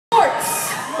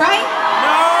right?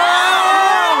 No!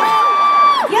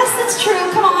 Yes, that's true.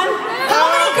 Come on. How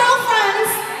many girlfriends?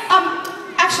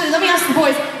 Actually, let me ask the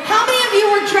boys. How many of you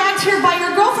were dragged here by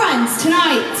your girlfriends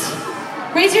tonight?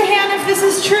 Raise your hand if this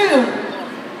is true.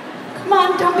 Come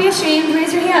on, don't be ashamed.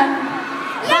 Raise your hand.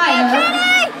 Higher.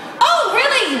 Oh,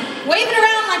 really? Waving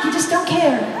around like you just don't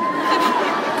care.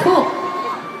 Cool.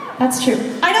 That's true.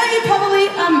 I know you'd probably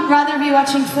rather be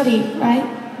watching footy, right?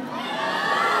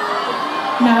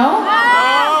 No?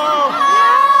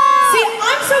 See,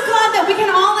 I'm so glad that we can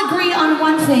all agree on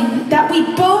one thing, that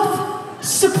we both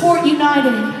support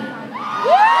United.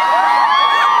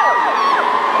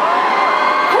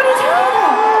 What are you talking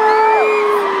about?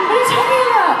 What are you talking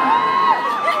about?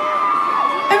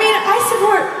 I mean, I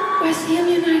support West Ham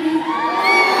United.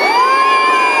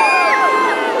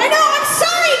 I know, I'm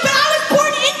sorry, but I was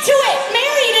born into it,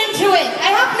 married into it.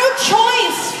 I have no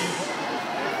choice.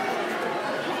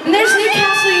 And there's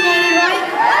Newcastle United, right?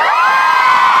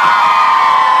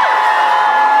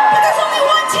 But there's only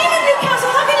one team in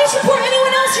Newcastle. How can you support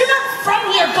anyone else? You're not from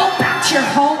here. Go back to your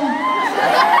home.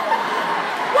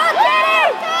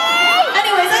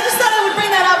 Anyways, I just thought I would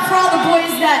bring that up for all the boys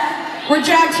that were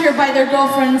dragged here by their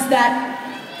girlfriends that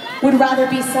would rather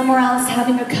be somewhere else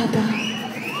having a cuppa.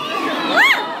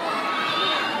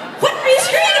 What are you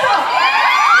screaming about?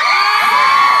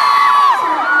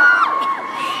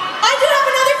 I do have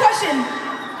another question,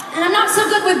 and I'm not so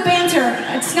good with banter.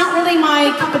 It's not really my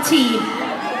cup of tea.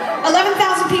 11,000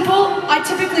 people, I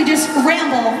typically just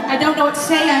ramble. I don't know what to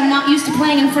say. I'm not used to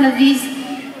playing in front of these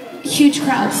huge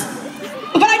crowds.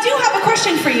 But I do have a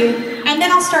question for you, and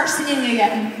then I'll start singing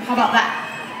again. How about that?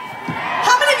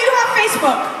 How many of you have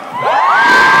Facebook?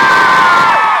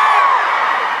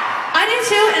 I do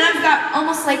too, and I've got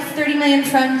almost like 30 million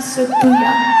friends, so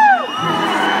booyah.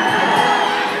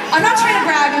 I'm not trying to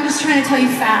brag, I'm just trying to tell you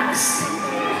facts.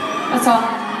 That's all.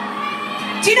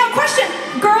 Do you know, question,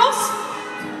 girls?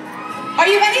 Are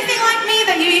you anything like me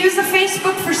that you use the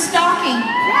Facebook for stalking?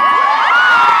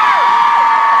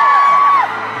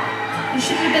 You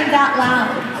shouldn't have been that loud.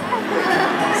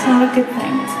 It's not a good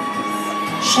thing.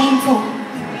 Shameful.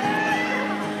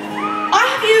 I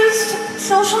have used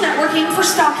social networking for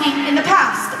stalking in the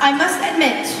past, I must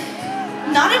admit.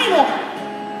 Not anymore.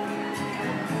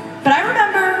 But I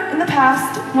remember in the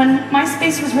past when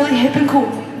MySpace was really hip and cool.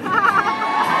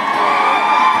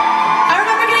 I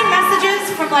remember getting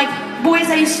messages from like boys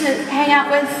I used to hang out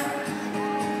with.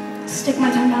 Stick my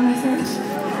tongue down their throats.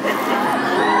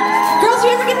 Girls, do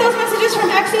you ever get those messages from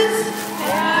exes?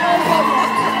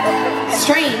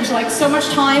 Strange, like so much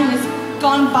time has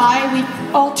gone by, we've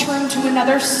all turned to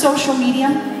another social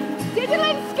medium.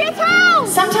 Digital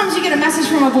Skittles! Sometimes you get a message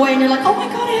from a boy and you're like, oh my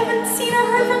god, I haven't seen or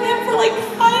heard from him for like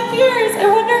 5 years. I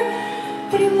wonder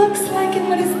what he looks like and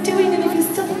what he's doing and if he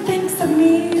still thinks of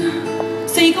me.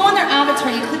 So you go on their avatar,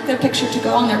 you click their picture to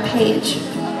go on their page,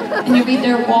 and you read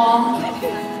their wall.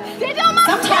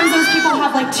 Sometimes those people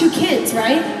have like 2 kids,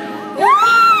 right?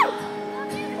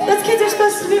 Those kids are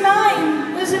supposed to be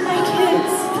mine. Those are my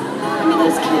kids. Give me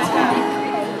those kids back.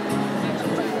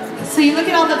 So you look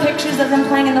at all the pictures of them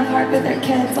playing in the park with their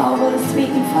kids, all really sweet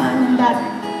and fun, and that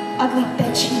ugly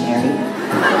bitch she married.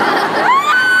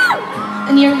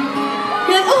 And you're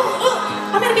like,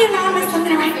 oh, I'm gonna be anonymous, I'm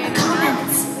gonna write the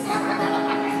comments.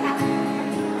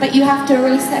 But you have to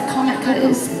erase that comment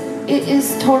because it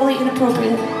is totally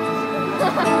inappropriate.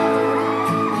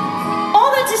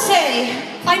 All that to say,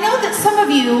 I know that some of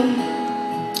you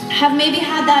have maybe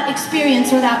had that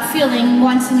experience or that feeling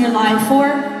once in your life,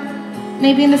 or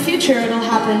maybe in the future it'll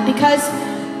happen, because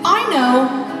I know,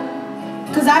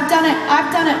 because I've done it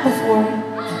before.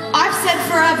 I've said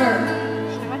forever,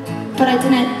 but I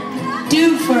didn't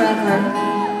do forever.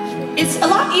 It's a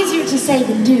lot easier to say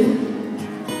than do.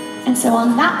 And so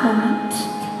on that moment,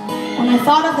 when I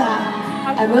thought of that,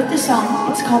 I wrote this song.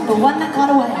 It's called The One That Got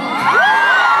Away.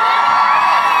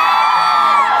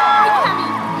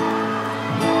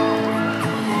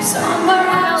 Somewhere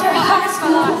after high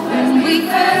school, when we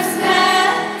first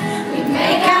met, we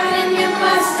make out in your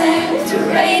Mustang to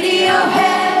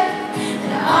Radiohead.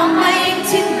 And on my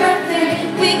 18th birthday,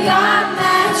 we got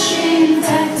matching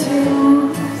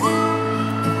tattoos.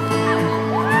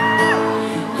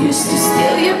 Used to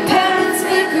steal your parents'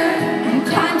 liquor and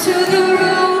climb to the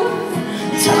roof.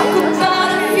 Talk about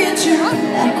a future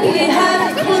like we had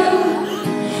a clue.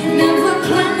 Never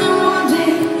planned that one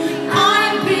day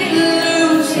I'd be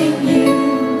losing you.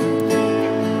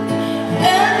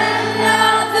 In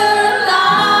another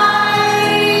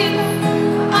life,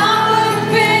 I would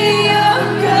be your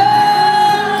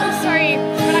girl. Sorry,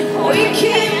 but I We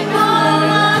keep all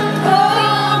our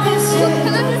promises.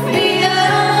 Be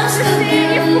honest and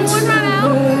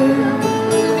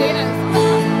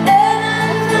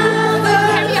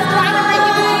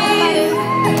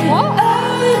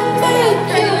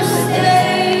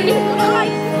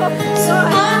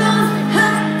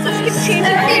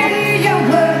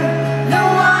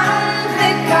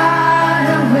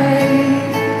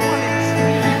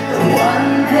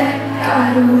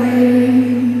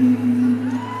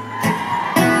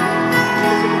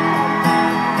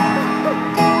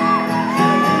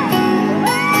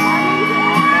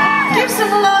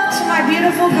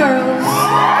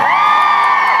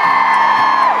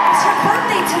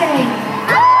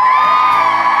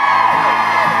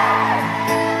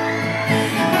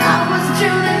you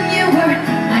and you were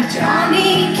like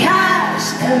Johnny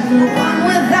Cash, never one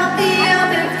without the